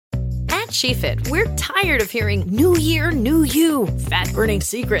SheFit, we're tired of hearing new year, new you, fat-burning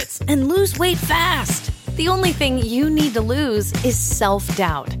secrets, and lose weight fast. The only thing you need to lose is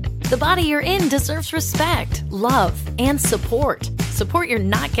self-doubt. The body you're in deserves respect, love, and support. Support you're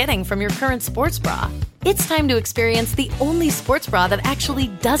not getting from your current sports bra. It's time to experience the only sports bra that actually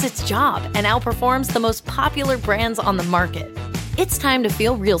does its job and outperforms the most popular brands on the market. It's time to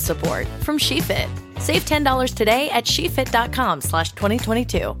feel real support from SheFit. Save $10 today at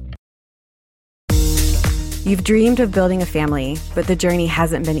shefit.com/2022. You've dreamed of building a family, but the journey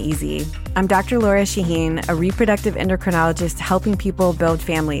hasn't been easy. I'm Dr. Laura Shaheen, a reproductive endocrinologist helping people build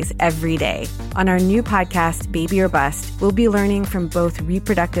families every day. On our new podcast, Baby or Bust, we'll be learning from both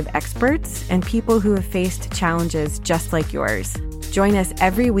reproductive experts and people who have faced challenges just like yours. Join us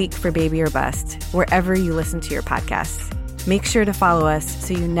every week for Baby or Bust, wherever you listen to your podcasts. Make sure to follow us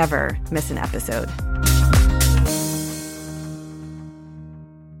so you never miss an episode.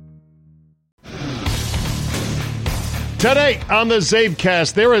 Today on the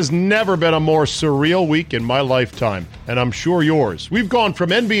CzabeCast, there has never been a more surreal week in my lifetime, and I'm sure yours. We've gone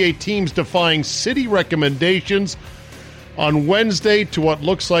from NBA teams defying city recommendations on Wednesday to what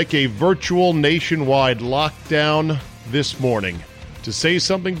looks like a virtual nationwide lockdown this morning. To say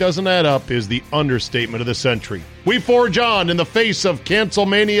something doesn't add up is the understatement of the century. We forge on in the face of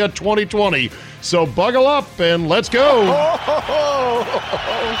Cancelmania 2020, so buckle up and let's go.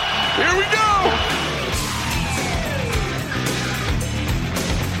 Here we go.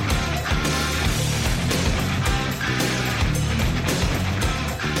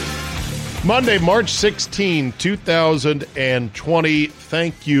 Monday, March 16, 2020.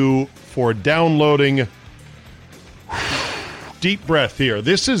 Thank you for downloading. Deep breath here.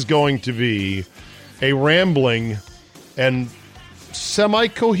 This is going to be a rambling and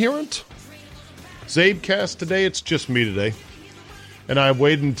semi-coherent CzabeCast today. It's just me today. And I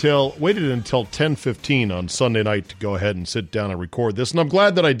waited until 10:15 on Sunday night to go ahead and sit down and record this. And I'm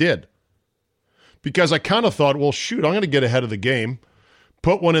glad that I did. Because I kind of thought, well, shoot, I'm going to get ahead of the game.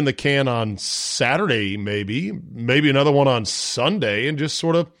 Put one in the can on Saturday, maybe another one on Sunday, and just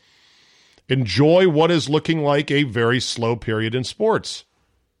sort of enjoy what is looking like a very slow period in sports.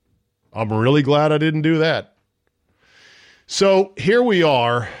 I'm really glad I didn't do that. So here we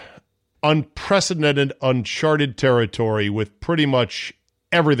are, unprecedented, uncharted territory with pretty much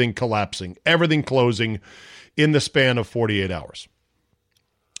everything collapsing, everything closing in the span of 48 hours.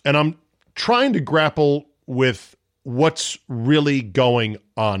 And I'm trying to grapple with what's really going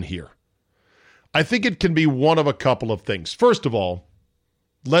on here. I think it can be one of a couple of things. First of all,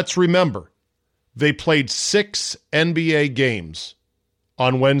 let's remember, they played 6 NBA games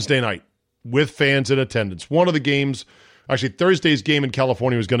on Wednesday night with fans in attendance. One of the games, actually Thursday's game in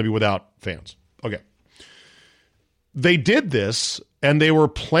California was going to be without fans. Okay. They did this, and they were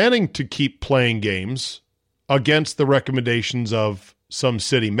planning to keep playing games against the recommendations of some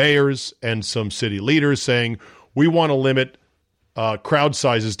city mayors and some city leaders saying, we want to limit crowd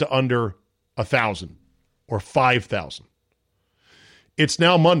sizes to under 1,000 or 5,000. It's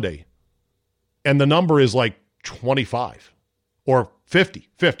now Monday, and the number is like 25 or 50.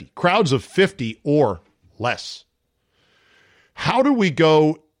 Crowds of 50 or less. How do we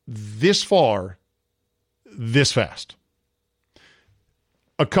go this far, this fast?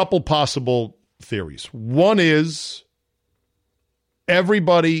 A couple possible theories. One is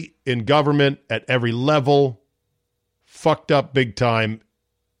everybody in government at every level fucked up big time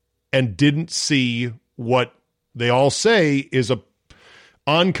and didn't see what they all say is a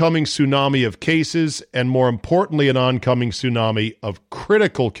oncoming tsunami of cases, and more importantly, an oncoming tsunami of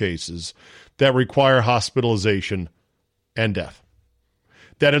critical cases that require hospitalization and death.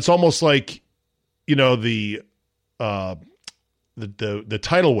 That it's almost like, you know, the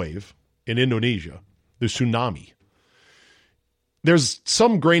tidal wave in Indonesia, the tsunami. There's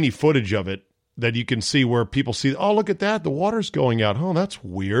some grainy footage of it that you can see where people see, oh, look at that, the water's going out. Oh, that's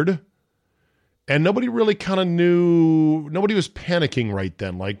weird. And nobody really kind of knew, nobody was panicking right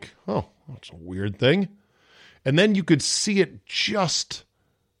then, like, oh, that's a weird thing. And then you could see it just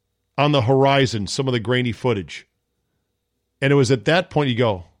on the horizon, some of the grainy footage. And it was at that point you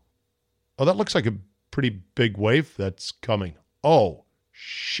go, oh, that looks like a pretty big wave that's coming. Oh,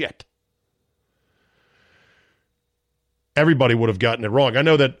 shit. Everybody would have gotten it wrong. I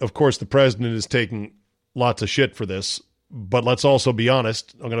know that, of course, the president is taking lots of shit for this, but let's also be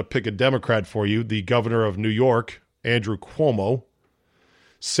honest. I'm going to pick a Democrat for you. The governor of New York, Andrew Cuomo,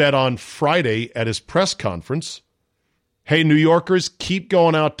 said on Friday at his press conference, hey, New Yorkers, keep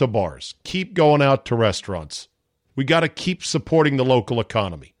going out to bars. Keep going out to restaurants. We got to keep supporting the local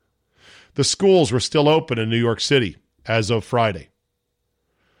economy. The schools were still open in New York City as of Friday.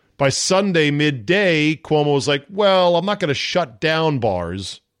 By Sunday midday, Cuomo was like, well, I'm not going to shut down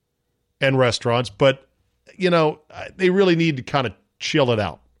bars and restaurants, but, they really need to kind of chill it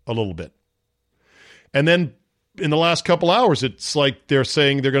out a little bit. And then in the last couple hours, it's like they're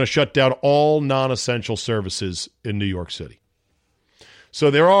saying they're going to shut down all non-essential services in New York City.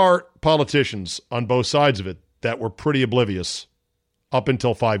 So there are politicians on both sides of it that were pretty oblivious up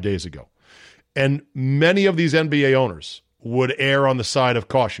until 5 days ago. And many of these NBA owners would err on the side of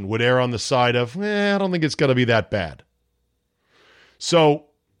caution, would err on the side of, I don't think it's going to be that bad. So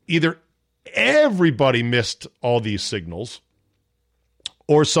either everybody missed all these signals,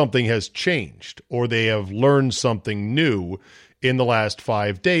 or something has changed, or they have learned something new in the last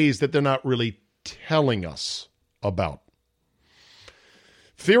 5 days that they're not really telling us about.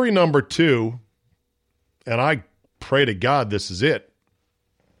 Theory number 2, and I pray to God this is it,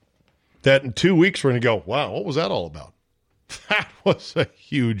 that in 2 weeks we're going to go, wow, what was that all about? That was a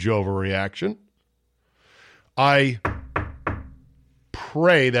huge overreaction. I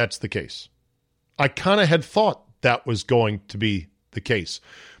pray that's the case. I kind of had thought that was going to be the case.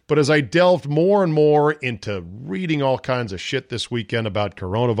 But as I delved more and more into reading all kinds of shit this weekend about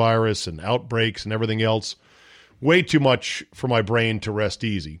coronavirus and outbreaks and everything else, way too much for my brain to rest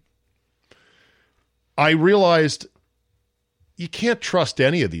easy, I realized you can't trust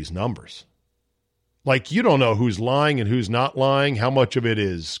any of these numbers. Like, you don't know who's lying and who's not lying, how much of it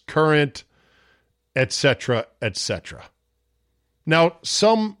is current, etc., etc. Now,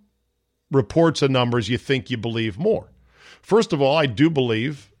 some reports and numbers you think you believe more. First of all, I do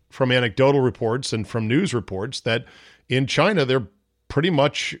believe from anecdotal reports and from news reports that in China, they're pretty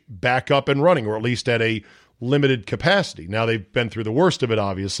much back up and running, or at least at a limited capacity. Now, they've been through the worst of it,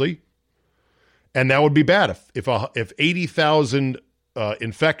 obviously, and that would be bad if 80,000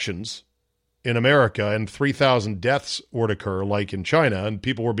 infections in America and 3,000 deaths were to occur, like in China, and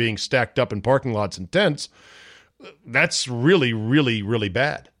people were being stacked up in parking lots and tents. That's really, really, really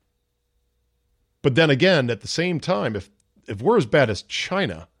bad. But then again, at the same time, if we're as bad as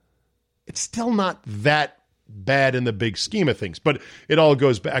China, it's still not that bad in the big scheme of things. But it all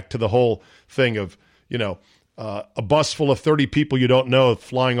goes back to the whole thing of, a bus full of 30 people you don't know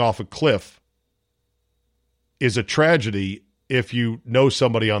flying off a cliff is a tragedy if you know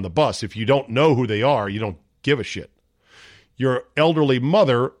somebody on the bus. If you don't know who they are, you don't give a shit. Your elderly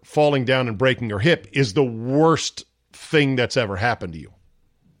mother falling down and breaking her hip is the worst thing that's ever happened to you.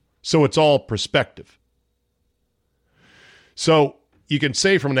 So it's all perspective. So you can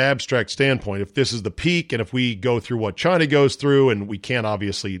say from an abstract standpoint, if this is the peak and if we go through what China goes through, and we can't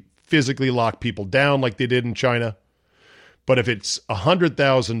obviously physically lock people down like they did in China, but if it's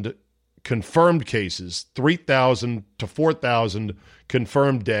 100,000 confirmed cases, 3,000 to 4,000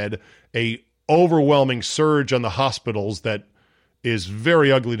 confirmed dead, a overwhelming surge on the hospitals that is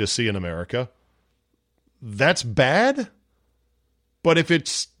very ugly to see in America, that's bad. But if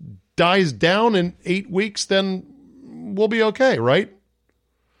it dies down in 8 weeks, then we'll be okay, right?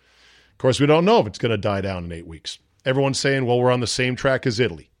 Of course, we don't know if it's going to die down in 8 weeks. Everyone's saying, well, we're on the same track as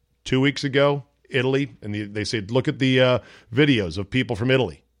Italy. 2 weeks ago, Italy, and they said, look at the videos of people from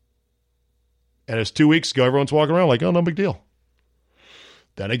Italy. And it's 2 weeks ago, everyone's walking around like, oh, no big deal.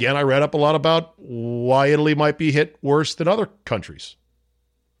 Then again, I read up a lot about why Italy might be hit worse than other countries.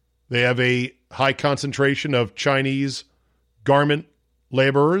 They have a high concentration of Chinese garment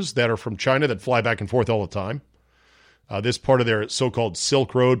laborers that are from China that fly back and forth all the time. This part of their so-called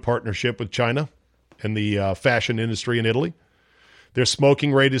Silk Road partnership with China and the fashion industry in Italy. Their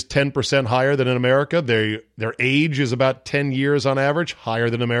smoking rate is 10% higher than in America. Their age is about 10 years on average, higher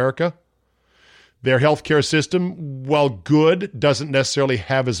than America. Their healthcare system, while good, doesn't necessarily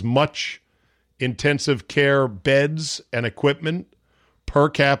have as much intensive care beds and equipment per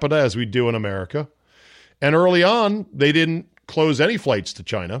capita as we do in America. And early on, they didn't close any flights to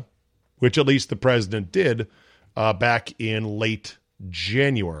China, which at least the president did back in late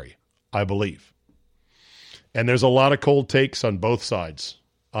January, I believe. And there's a lot of cold takes on both sides,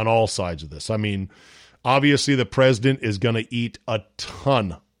 on all sides of this. I mean, obviously the president is going to eat a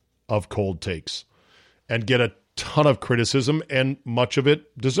ton of cold takes and get a ton of criticism, and much of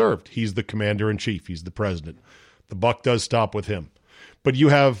it deserved. He's the commander-in-chief. He's the president. The buck does stop with him. But you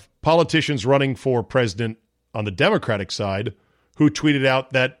have politicians running for president on the Democratic side who tweeted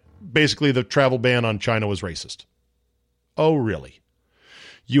out that basically the travel ban on China was racist. Oh, really?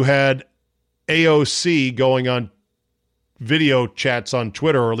 You had AOC going on video chats on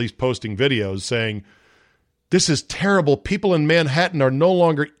Twitter, or at least posting videos saying, this is terrible. People in Manhattan are no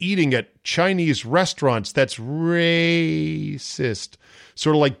longer eating at Chinese restaurants. That's racist.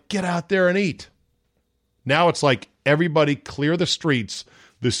 Sort of like, get out there and eat. Now it's like, everybody clear the streets.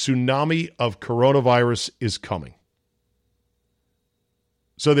 The tsunami of coronavirus is coming.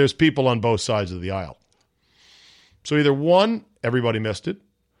 So there's people on both sides of the aisle. So either one, everybody missed it.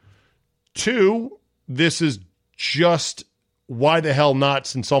 Two, this is just why the hell not,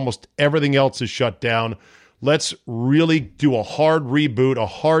 since almost everything else is shut down. Let's really do a hard reboot, a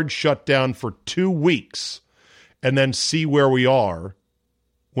hard shutdown for 2 weeks, and then see where we are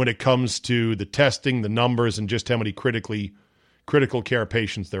when it comes to the testing, the numbers, and just how many critical care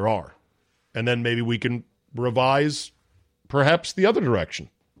patients there are. And then maybe we can revise perhaps the other direction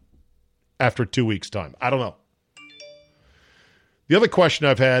after 2 weeks' time. I don't know. The other question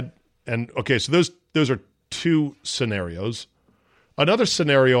I've had, and okay, so those are two scenarios. Another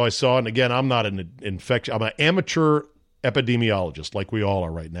scenario I saw, and again, I'm not an infection, I'm an amateur epidemiologist like we all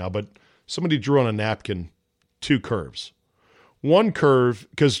are right now, but somebody drew on a napkin 2 curves. One curve,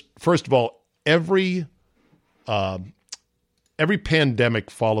 because first of all, every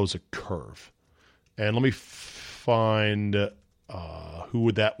pandemic follows a curve. And let me find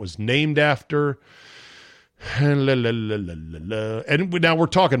who that was named after. And now we're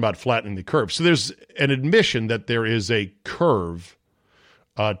talking about flattening the curve. So there's an admission that there is a curve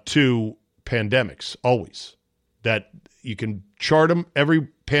to pandemics, always. That you can chart them, every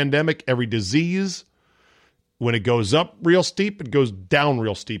pandemic, every disease. When it goes up real steep, it goes down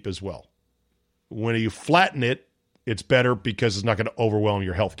real steep as well. When you flatten it, it's better because it's not going to overwhelm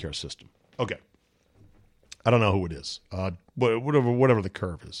your healthcare system. Okay. I don't know who it is. Whatever the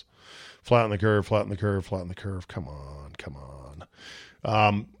curve is. Flatten the curve, flatten the curve, flatten the curve. Come on.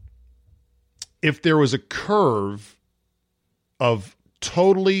 If there was a curve of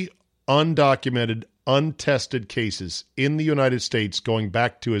totally undocumented, untested cases in the United States going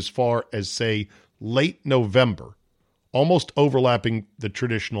back to as far as, say, late November, almost overlapping the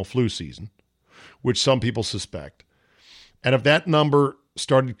traditional flu season, which some people suspect. And if that number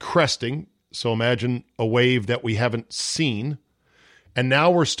started cresting, so imagine a wave that we haven't seen, and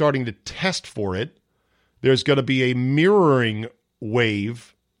now we're starting to test for it, there's going to be a mirroring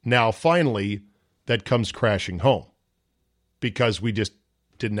wave now finally that comes crashing home because we just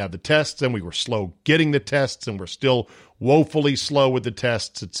didn't have the tests and we were slow getting the tests and we're still woefully slow with the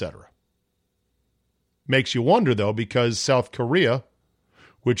tests, etc. Makes you wonder, though, because South Korea,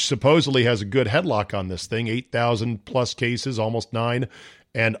 which supposedly has a good headlock on this thing, 8,000 plus cases, almost 9,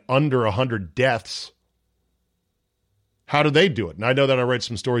 and under 100 deaths. How do they do it? And I know that I read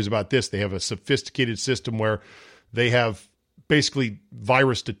some stories about this. They have a sophisticated system where they have basically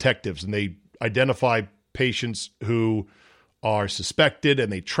virus detectives, and they identify patients who are suspected,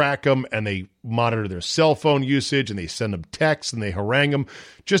 and they track them, and they monitor their cell phone usage, and they send them texts, and they harangue them.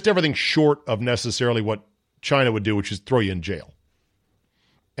 Just everything short of necessarily what China would do, which is throw you in jail.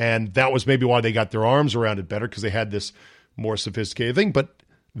 And that was maybe why they got their arms around it better, because they had this more sophisticated thing. But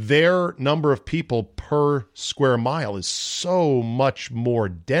their number of people per square mile is so much more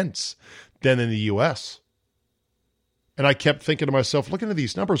dense than in the U.S. And I kept thinking to myself, looking at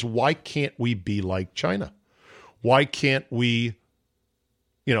these numbers, why can't we be like China? Why can't we,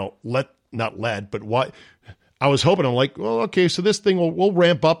 but why? I was hoping, I'm like, well, okay, so this thing we'll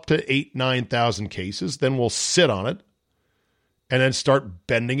ramp up to 8,000, 9,000 cases, then we'll sit on it and then start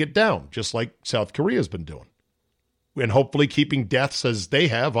bending it down, just like South Korea's been doing. And hopefully keeping deaths as they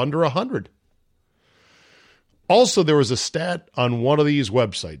have under 100. Also, there was a stat on one of these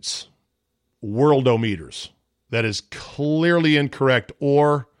websites, Worldometers, that is clearly incorrect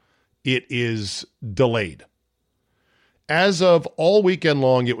or it is delayed. As of all weekend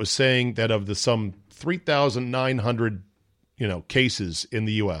long, it was saying that of the some 3,900, cases in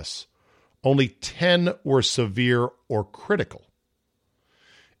the U.S., only 10 were severe or critical.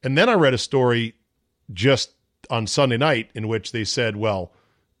 And then I read a story just on Sunday night in which they said,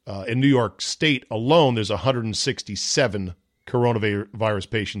 in New York State alone, there's 167 coronavirus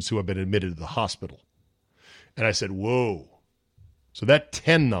patients who have been admitted to the hospital. And I said, whoa. So that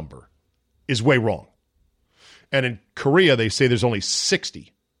 10 number is way wrong. And in Korea, they say there's only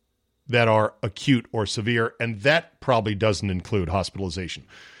 60 that are acute or severe, and that probably doesn't include hospitalization.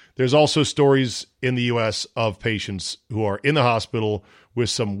 There's also stories in the U.S. of patients who are in the hospital with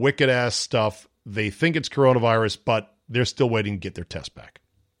some wicked-ass stuff. They think it's coronavirus, but they're still waiting to get their test back.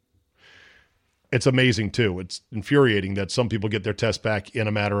 It's amazing, too. It's infuriating that some people get their test back in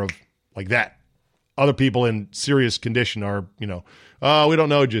a matter of like that. Other people in serious condition are, we don't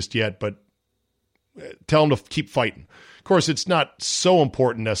know just yet, but tell them to keep fighting. Of course, it's not so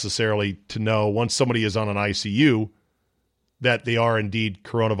important necessarily to know once somebody is on an ICU that they are indeed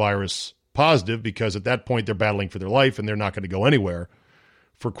coronavirus positive, because at that point they're battling for their life and they're not going to go anywhere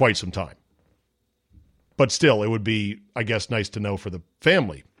for quite some time. But still, it would be, I guess, nice to know for the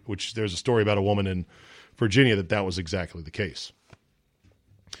family, which there's a story about a woman in Virginia that was exactly the case.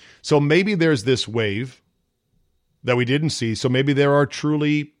 So maybe there's this wave that we didn't see. So maybe there are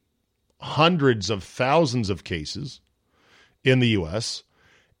truly hundreds of thousands of cases in the U.S.,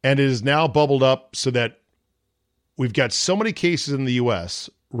 and it is now bubbled up so that we've got so many cases in the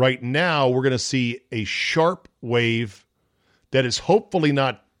U.S. Right now, we're going to see a sharp wave that is hopefully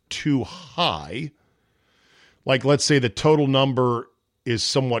not too high. Like, let's say the total number is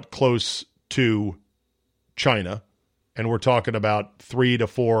somewhat close to China, and we're talking about 3,000 to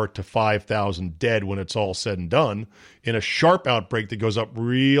 4,000 to 5,000 dead when it's all said and done, in a sharp outbreak that goes up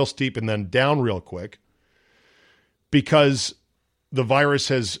real steep and then down real quick, because the virus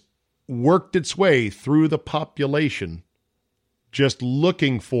has worked its way through the population, just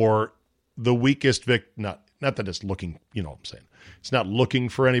looking for the weakest victim. Not that it's looking, you know what I'm saying. It's not looking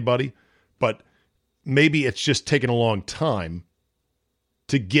for anybody, but maybe it's just taken a long time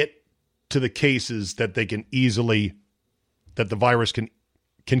to get to the cases that they can easily, that the virus can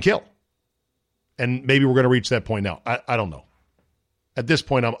kill. And maybe we're going to reach that point now. I don't know. At this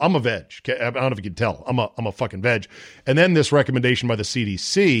point, I'm a veg. I don't know if you can tell. I'm a fucking veg. And then this recommendation by the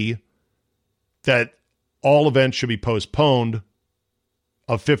CDC that all events should be postponed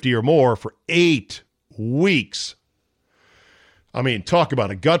of 50 or more for 8 weeks. I mean, talk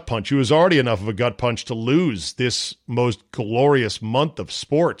about a gut punch. It was already enough of a gut punch to lose this most glorious month of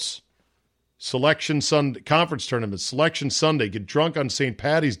sports. Selection Sunday, conference tournament, Selection Sunday, get drunk on St.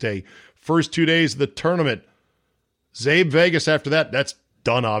 Paddy's Day, first 2 days of the tournament. Zabe Vegas after that, that's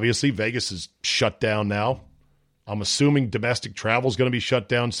done, obviously. Vegas is shut down now. I'm assuming domestic travel is going to be shut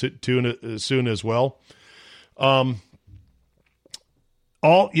down soon as well.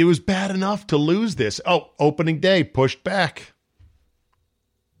 It was bad enough to lose this. Oh, opening day pushed back.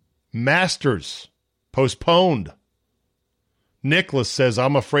 Masters postponed. Nicholas says,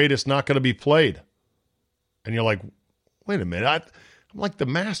 I'm afraid it's not going to be played. And you're like, wait a minute. I'm like, the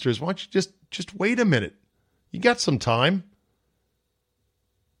Masters, why don't you just wait a minute? You got some time.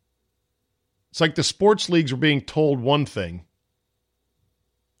 It's like the sports leagues were being told one thing,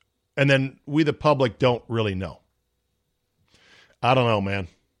 and then we, the public, don't really know. I don't know, man.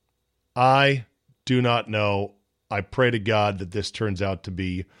 I do not know. I pray to God that this turns out to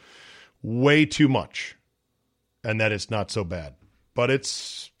be way too much and that it's not so bad. But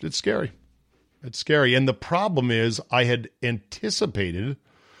it's scary. It's scary. And the problem is I had anticipated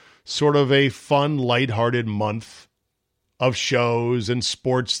sort of a fun, lighthearted month of shows and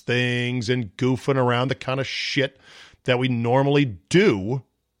sports things and goofing around, the kind of shit that we normally do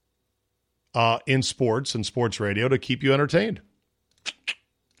in sports and sports radio to keep you entertained.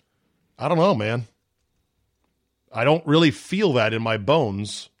 I don't know, man. I don't really feel that in my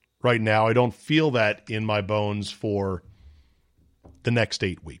bones right now. I don't feel that in my bones for the next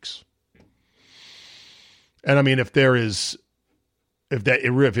 8 weeks. And I mean, if it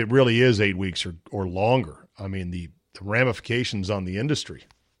really is 8 weeks or longer, I mean, the ramifications on the industry,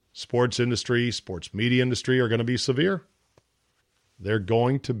 sports industry, sports media industry are going to be severe. They're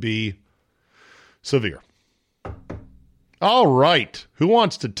going to be severe. All right. Who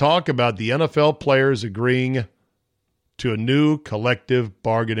wants to talk about the NFL players agreeing to a new collective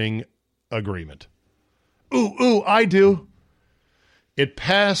bargaining agreement? Ooh, I do. It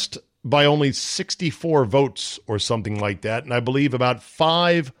passed by only 64 votes or something like that, and I believe about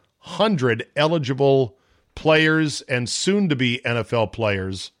 500 eligible players and soon-to-be NFL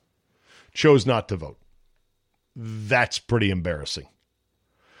players chose not to vote. That's pretty embarrassing.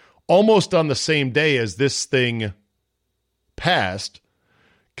 Almost on the same day as this thing passed,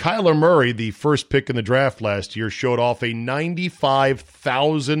 Kyler Murray, the first pick in the draft last year, showed off a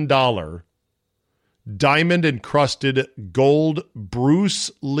 $95,000 diamond-encrusted gold Bruce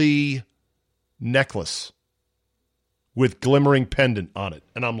Lee necklace with glimmering pendant on it.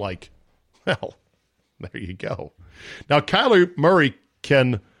 And I'm like, well, there you go. Now, Kyler Murray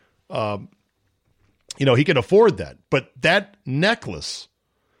can, he can afford that. But that necklace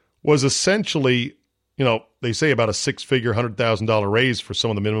was essentially, they say about a six-figure, $100,000 raise for some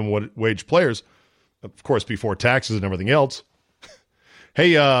of the minimum wage players, of course, before taxes and everything else.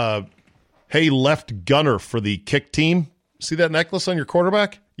 Hey, left gunner for the kick team. See that necklace on your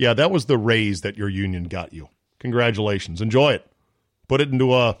quarterback? Yeah, that was the raise that your union got you. Congratulations. Enjoy it. Put it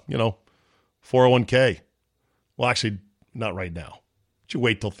into a, 401k. Well, actually, not right now. But you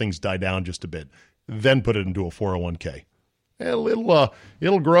wait till things die down just a bit. Then put it into a 401k.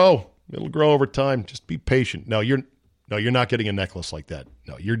 It'll grow. It'll grow over time. Just be patient. No, you're not getting a necklace like that.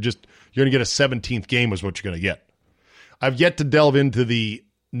 No, you're going to get a 17th game is what you're going to get. I've yet to delve into the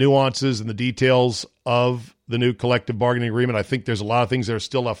nuances and the details of the new collective bargaining agreement. I think there's a lot of things that are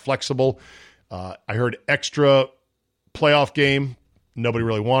still left flexible. I heard extra playoff game. Nobody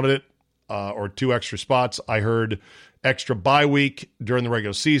really wanted it, or 2 extra spots. I heard extra bye week during the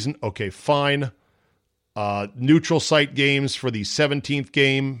regular season. Okay, fine. Neutral site games for the 17th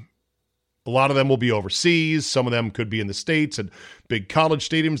game. A lot of them will be overseas. Some of them could be in the States and big college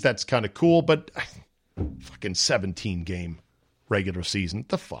stadiums. That's kind of cool, but fucking 17 game regular season. What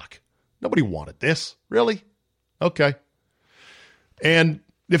the fuck? Nobody wanted this. Really? Okay. And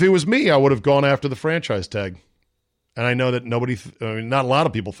if it was me, I would have gone after the franchise tag. And I know that not a lot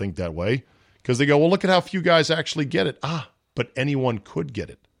of people think that way because they go, well, look at how few guys actually get it. But anyone could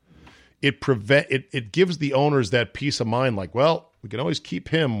get it. It gives the owners that peace of mind like, well, we can always keep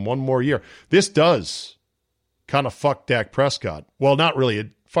him one more year. This does kind of fuck Dak Prescott. Well, not really. It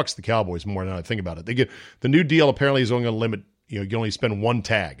fucks the Cowboys more than I think about it. They get the new deal apparently is only going to limit, you can only spend 1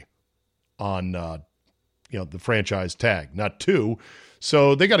 tag on the franchise tag, not 2.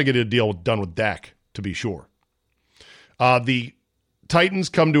 So they got to get a deal done with Dak to be sure. The Titans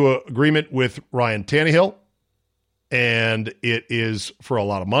come to an agreement with Ryan Tannehill, and it is for a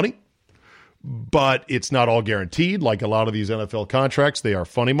lot of money. But it's not all guaranteed. Like a lot of these NFL contracts, they are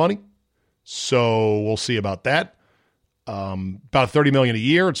funny money. So we'll see about that. About $30 million a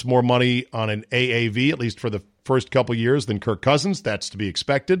year. It's more money on an AAV, at least for the first couple years, than Kirk Cousins. That's to be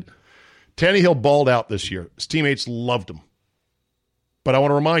expected. Tannehill balled out this year. His teammates loved him. But I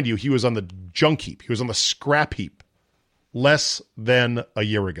want to remind you, he was on the junk heap. He was on the scrap heap less than a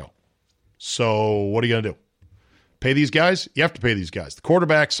year ago. So what are you going to do? Pay these guys? You have to pay these guys. The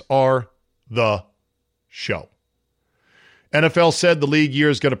quarterbacks are the show. NFL said the league year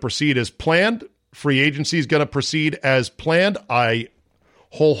is going to proceed as planned. Free agency is going to proceed as planned. I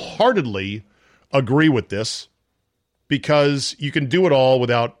wholeheartedly agree with this because you can do it all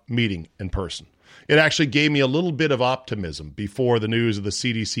without meeting in person. It actually gave me a little bit of optimism before the news of the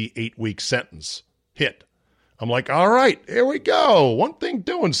CDC 8-week sentence hit. I'm like, all right, here we go. One thing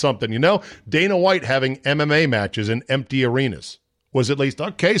doing something, Dana White having MMA matches in empty arenas was at least,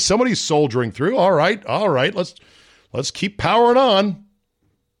 okay, somebody's soldiering through. All right, let's keep powering on.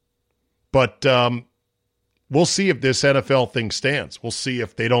 But we'll see if this NFL thing stands. We'll see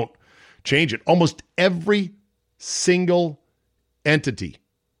if they don't change it. Almost every single entity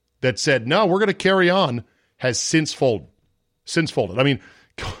that said, no, we're going to carry on has since folded. I mean,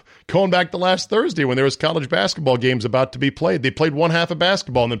 going back to last Thursday when there was college basketball games about to be played, they played one half of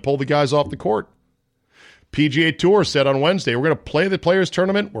basketball and then pulled the guys off the court. PGA Tour said on Wednesday, we're going to play the Players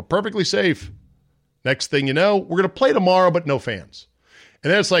Tournament. We're perfectly safe. Next thing you know, we're going to play tomorrow, but no fans.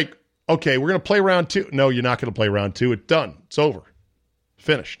 And then it's like, okay, we're going to play round 2. No, you're not going to play round 2. It's done. It's over.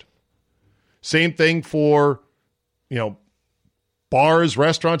 Finished. Same thing for, bars,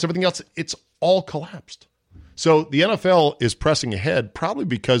 restaurants, everything else. It's all collapsed. So the NFL is pressing ahead, probably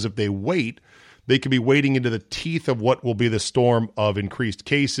because if they wait, they could be wading into the teeth of what will be the storm of increased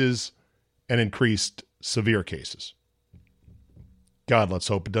cases and increased severe cases. God, let's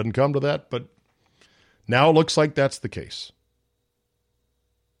hope it doesn't come to that, but now it looks like that's the case.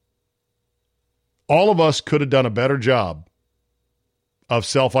 All of us could have done a better job of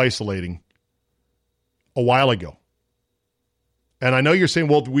self-isolating a while ago. And I know you're saying,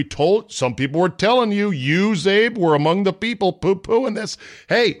 well, some people were telling you, Zabe, were among the people poo-pooing this.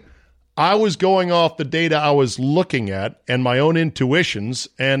 Hey, I was going off the data I was looking at and my own intuitions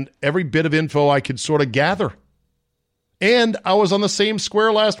and every bit of info I could sort of gather. And I was on the same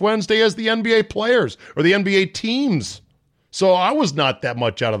square last Wednesday as the NBA players or the NBA teams. So I was not that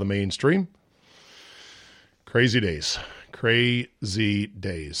much out of the mainstream. Crazy days.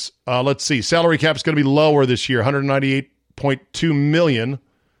 Let's see. Salary cap is going to be lower this year, $198.2 million,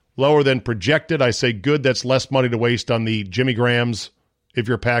 lower than projected. I say good. That's less money to waste on the Jimmy Grahams, if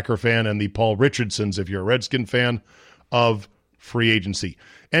you're a Packer fan, and the Paul Richardsons, if you're a Redskin fan, of free agency.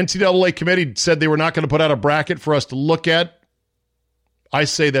 NCAA committee said they were not going to put out a bracket for us to look at. I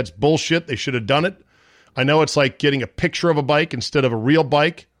say that's bullshit. They should have done it. I know it's like getting a picture of a bike instead of a real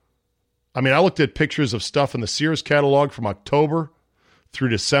bike. I mean, I looked at pictures of stuff in the Sears catalog from October through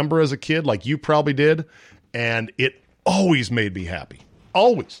December as a kid, like you probably did, and it always made me happy.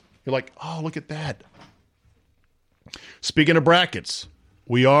 Always. You're like, oh, look at that. Speaking of brackets,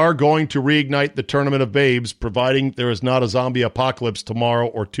 we are going to reignite the Tournament of Babes, providing there is not a zombie apocalypse tomorrow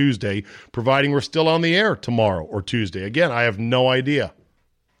or Tuesday, providing we're still on the air tomorrow or Tuesday. Again, I have no idea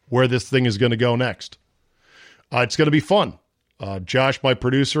where this thing is going to go next. It's going to be fun. Josh, my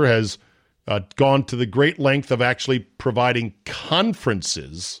producer, has gone to the great length of actually providing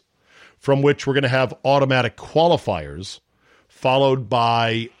conferences from which we're going to have automatic qualifiers followed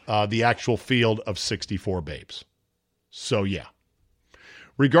by the actual field of 64 babes. So, yeah.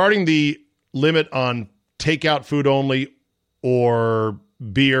 Regarding the limit on takeout food only or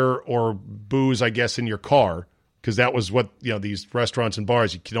beer or booze, I guess, in your car, because that was what, these restaurants and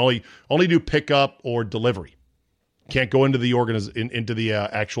bars, you can only do pickup or delivery. Can't go into the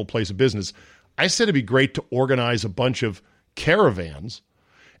actual place of business. I said it'd be great to organize a bunch of caravans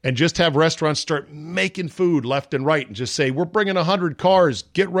and just have restaurants start making food left and right and just say, we're bringing 100 cars,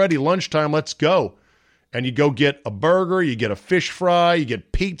 get ready, lunchtime, let's go. And you go get a burger, you get a fish fry, you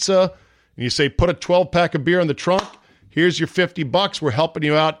get pizza, and you say, put a 12-pack of beer in the trunk, here's your $50, we're helping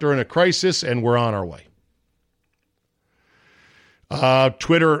you out during a crisis, and we're on our way.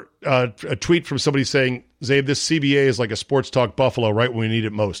 Twitter, a tweet from somebody saying, Zabe, this CBA is like a sports talk buffalo right when we need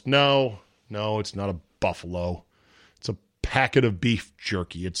it most. No, it's not a buffalo. It's a packet of beef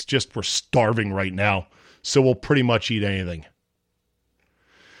jerky. It's just we're starving right now, so we'll pretty much eat anything.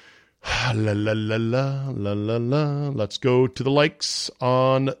 La, la, la, la, la, la, la. Let's go to the likes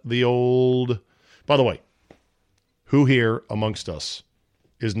on the old... By the way, who here amongst us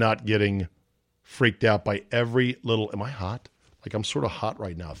is not getting freaked out by every little... Am I hot? Like, I'm sort of hot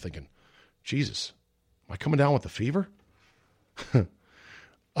right now thinking, Jesus, am I coming down with the fever?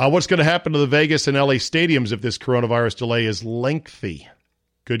 What's going to happen to the Vegas and LA stadiums if this coronavirus delay is lengthy?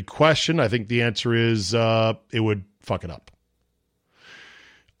 Good question. I think the answer is it would fuck it up.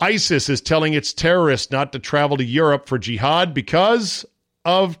 ISIS is telling its terrorists not to travel to Europe for jihad because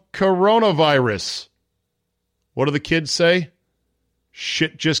of coronavirus. What do the kids say?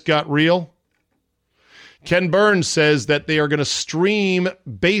 Shit just got real. Ken Burns says that they are going to stream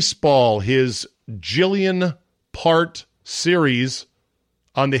baseball, his Jillian-part series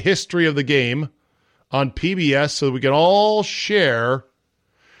on the history of the game on PBS so that we can all share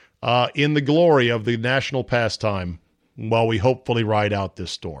in the glory of the national pastime while we hopefully ride out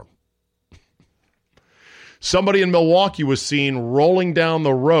this storm. Somebody in Milwaukee was seen rolling down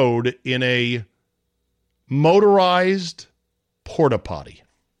the road in a motorized porta potty.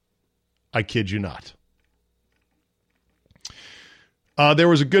 I kid you not. There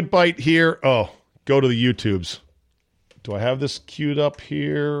was a good bite here. Oh, go to the YouTubes. Do I have this queued up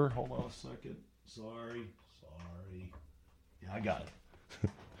here? Hold on a second. Sorry. Yeah, I got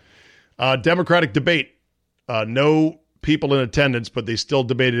it. Democratic debate. No people in attendance, but they still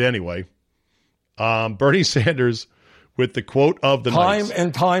debated anyway. Bernie Sanders with the quote of the night. Time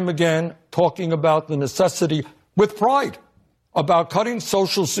and time again, talking about the necessity, with pride, about cutting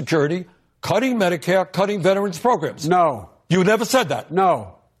Social Security, cutting Medicare, cutting veterans programs. No. You never said that.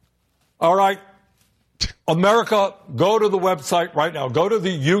 No. All right. America, go to the website right now. Go to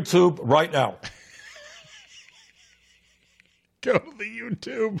the YouTube right now. Go to the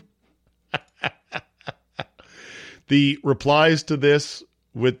YouTube. The replies to this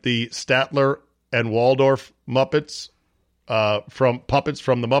with the Statler and Waldorf Muppets from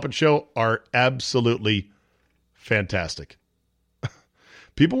the Muppet Show are absolutely fantastic.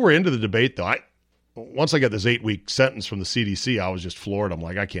 People were into the debate, though. Once I got this 8-week sentence from the CDC, I was just floored. I'm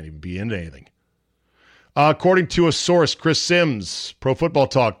like, I can't even be into anything. According to a source, Chris Sims, Pro Football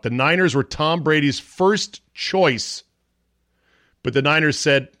Talk, the Niners were Tom Brady's first choice. But the Niners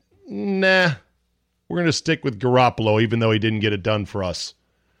said, nah, we're going to stick with Garoppolo, even though he didn't get it done for us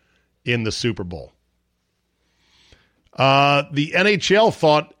in the Super Bowl. The NHL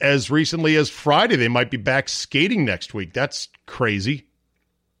thought as recently as Friday they might be back skating next week. That's crazy.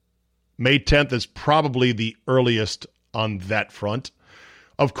 May 10th is probably the earliest on that front.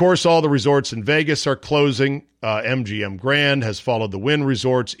 Of course, all the resorts in Vegas are closing. MGM Grand has followed the Wynn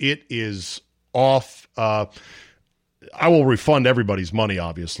resorts. It is off. I will refund everybody's money,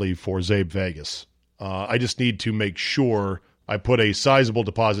 obviously, for Zabe Vegas. I just need to make sure I put a sizable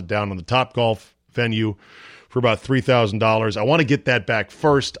deposit down on the Topgolf venue for about $3,000. I want to get that back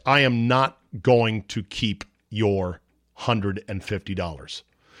first. I am not going to keep your $150.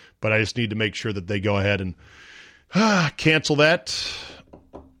 But I just need to make sure that they go ahead and cancel that,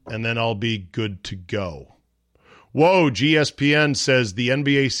 and then I'll be good to go. Whoa, GSPN says the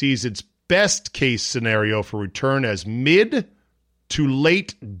NBA sees its best case scenario for return as mid to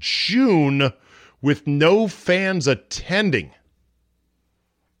late June with no fans attending.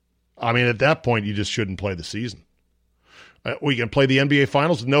 I mean, at that point, you just shouldn't play the season. We can play the NBA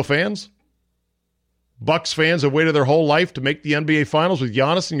Finals with no fans? Bucks fans have waited their whole life to make the NBA Finals with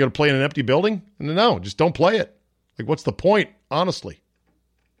Giannis and you're going to play in an empty building? No, just don't play it. Like, what's the point, honestly?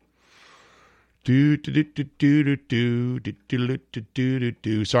 Sorry,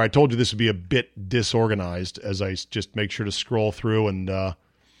 I told you this would be a bit disorganized as I just make sure to scroll through. And oh,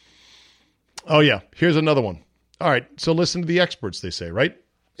 yeah, here's another one. All right, so listen to the experts, they say, right?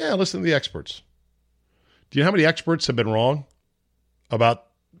 Yeah, listen to the experts. Do you know how many experts have been wrong about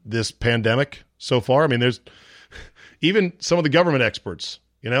this pandemic so far? I mean, there's even some of the government experts,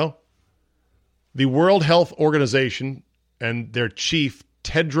 The World Health Organization and their chief,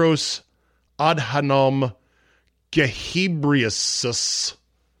 Tedros Adhanom Ghebreyesus,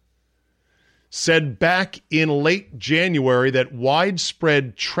 said back in late January that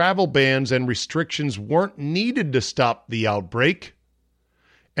widespread travel bans and restrictions weren't needed to stop the outbreak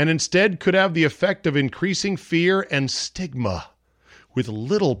and instead could have the effect of increasing fear and stigma with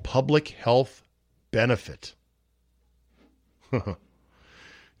little public health benefit.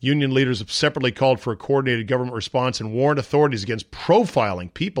 Union leaders have separately called for a coordinated government response and warned authorities against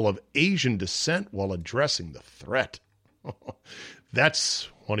profiling people of Asian descent while addressing the threat. That's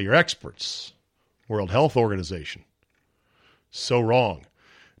one of your experts, World Health Organization. So wrong.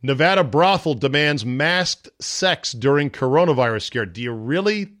 Nevada brothel demands masked sex during coronavirus scare. Do you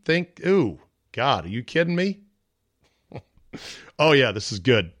really think? Ooh, God, are you kidding me? Oh, yeah, this is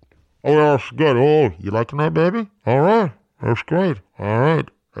good. Oh, yeah, that's good. Oh, you liking that, baby? All right. That's great. All right.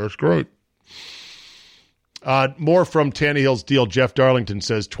 That's great. More from Tannehill's deal. Jeff Darlington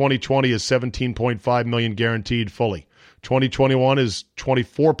says 2020 is 17.5 million guaranteed fully. 2021 is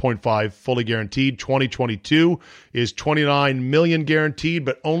 24.5 fully guaranteed. 2022 is 29 million guaranteed,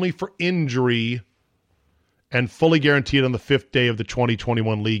 but only for injury and fully guaranteed on the 5th day of the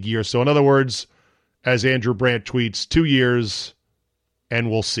 2021 league year. So in other words, as Andrew Brandt tweets, 2 years and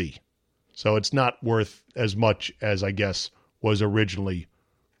we'll see. So it's not worth as much as I guess was originally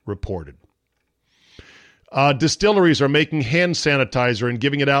reported. Distilleries are making hand sanitizer and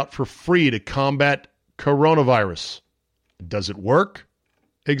giving it out for free to combat coronavirus. Does it work?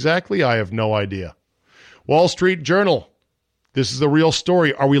 Exactly, I have no idea. Wall Street Journal. This is the real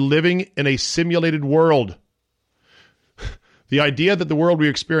story. Are we living in a simulated world? The idea that the world we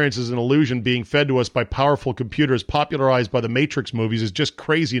experience is an illusion being fed to us by powerful computers popularized by the Matrix movies is just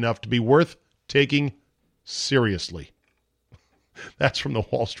crazy enough to be worth taking seriously. That's from the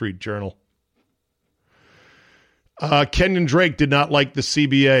Wall Street Journal. Kenyon Drake did not like the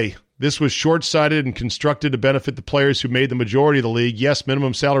CBA. This was short-sighted and constructed to benefit the players who made the majority of the league. Yes,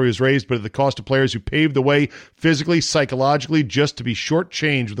 minimum salary was raised, but at the cost of players who paved the way physically, psychologically, just to be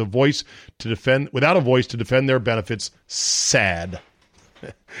shortchanged without a voice to defend their benefits. Sad.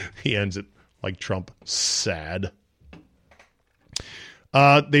 He ends it like Trump. Sad.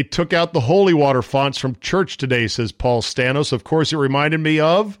 They took out the holy water fonts from church today, says Paul Stanos. Of course, it reminded me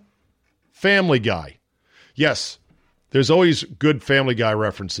of Family Guy. Yes, there's always good Family Guy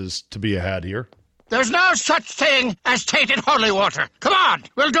references to be had here. There's no such thing as tainted holy water. Come on,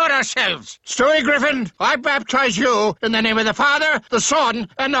 we'll do it ourselves. Stewie Griffin, I baptize you in the name of the Father, the Son,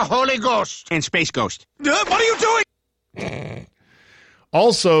 and the Holy Ghost. And Space Ghost. What are you doing?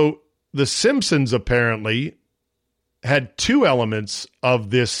 Also, The Simpsons apparently had two elements of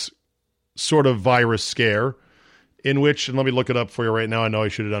this sort of virus scare in which, and let me look it up for you right now. I know I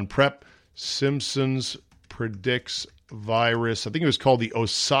should have done prep. Simpsons predicts virus. I think it was called the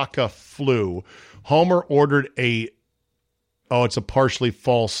Osaka flu. Homer ordered it's a partially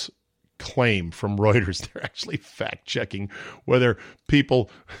false claim from Reuters. They're actually fact-checking whether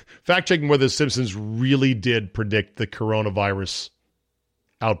the Simpsons really did predict the coronavirus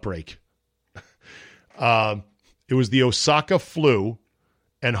outbreak. It was the Osaka flu,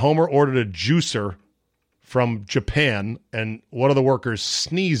 and Homer ordered a juicer from Japan, and one of the workers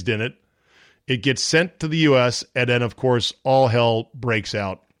sneezed in it. It gets sent to the U.S., and then, of course, all hell breaks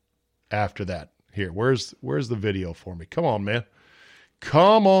out after that. Here, where's the video for me? Come on, man.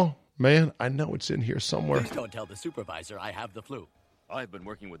 Come on, man. I know it's in here somewhere. Please don't tell the supervisor I have the flu. I've been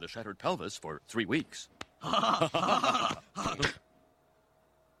working with a shattered pelvis for 3 weeks.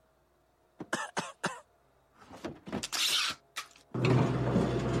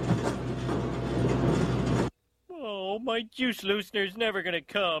 Oh, my juice loosener's never gonna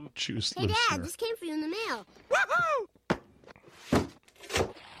come. Juice Hey, loosener. Dad, this came for you in the mail.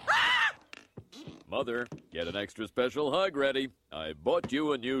 Mother, get an extra special hug ready. I bought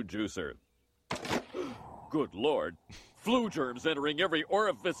you a new juicer. Good Lord. Flu germs entering every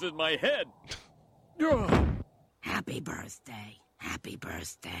orifice in my head. Happy birthday. Happy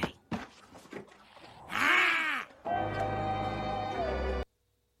birthday.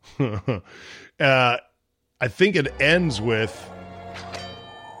 I think it ends with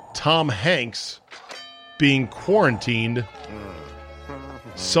Tom Hanks being quarantined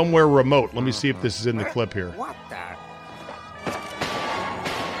somewhere remote. Let me see if this is in the clip here. What the?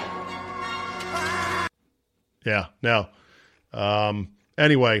 Yeah, now,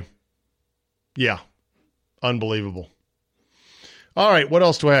 anyway, yeah. Unbelievable. All right, what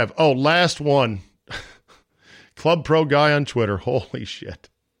else do I have? Oh, last one. Club Pro Guy on Twitter. Holy shit.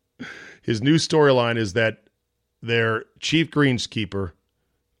 His new storyline is that their chief greenskeeper,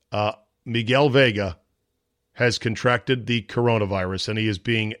 Miguel Vega, has contracted the coronavirus, and he is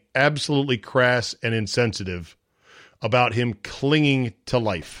being absolutely crass and insensitive about him clinging to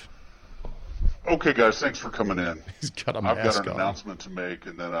life. Okay, guys, thanks for coming in. He's got a I've mask got an on. announcement to make,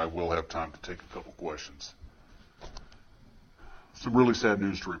 and then I will have time to take a couple questions. Some really sad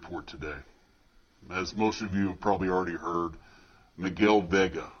news to report today. As most of you have probably already heard, Miguel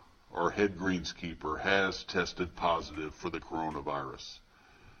Vega, our head greenskeeper, has tested positive for the coronavirus.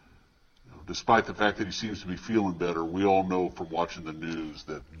 Despite the fact that he seems to be feeling better, we all know from watching the news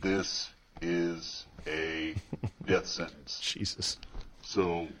that this is a death sentence. Jesus.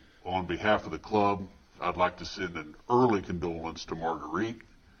 So, on behalf of the club, I'd like to send an early condolence to Marguerite,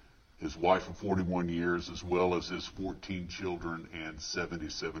 his wife of 41 years, as well as his 14 children and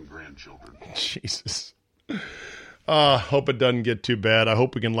 77 grandchildren. Jesus. Hope it doesn't get too bad. I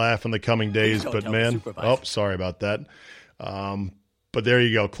hope we can laugh in the coming days, but man, sorry about that. But there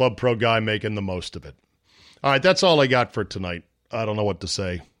you go. Club Pro Guy making the most of it. All right, that's all I got for tonight. I don't know what to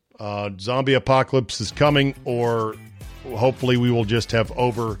say. Zombie apocalypse is coming, or hopefully we will just have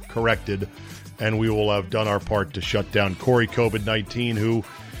overcorrected and we will have done our part to shut down Corey COVID-19, who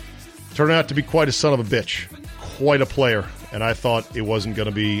turned out to be quite a son of a bitch, quite a player, and I thought it wasn't going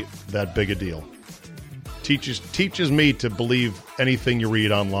to be that big a deal. Teaches me to believe anything you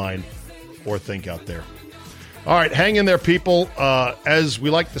read online or think out there. All right, hang in there, people. As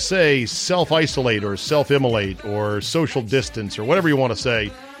we like to say, self-isolate or self-immolate or social distance or whatever you want to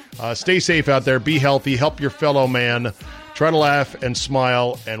say. Stay safe out there. Be healthy. Help your fellow man. Try to laugh and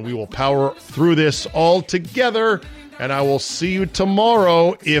smile, and we will power through this all together. And I will see you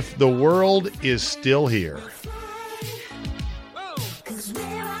tomorrow if the world is still here.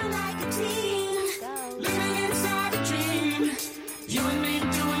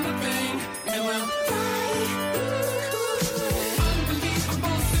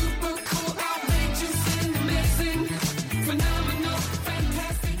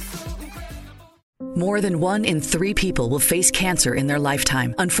 More than 1 in 3 people will face cancer in their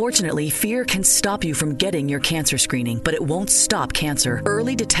lifetime. Unfortunately, fear can stop you from getting your cancer screening, but it won't stop cancer.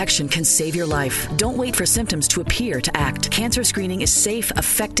 Early detection can save your life. Don't wait for symptoms to appear to act. Cancer screening is safe,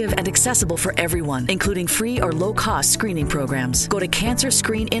 effective, and accessible for everyone, including free or low-cost screening programs. Go to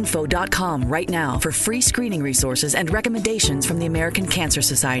cancerscreeninfo.com right now for free screening resources and recommendations from the American Cancer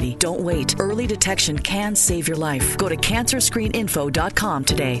Society. Don't wait. Early detection can save your life. Go to cancerscreeninfo.com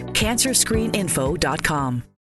today. cancerscreeninfo.com.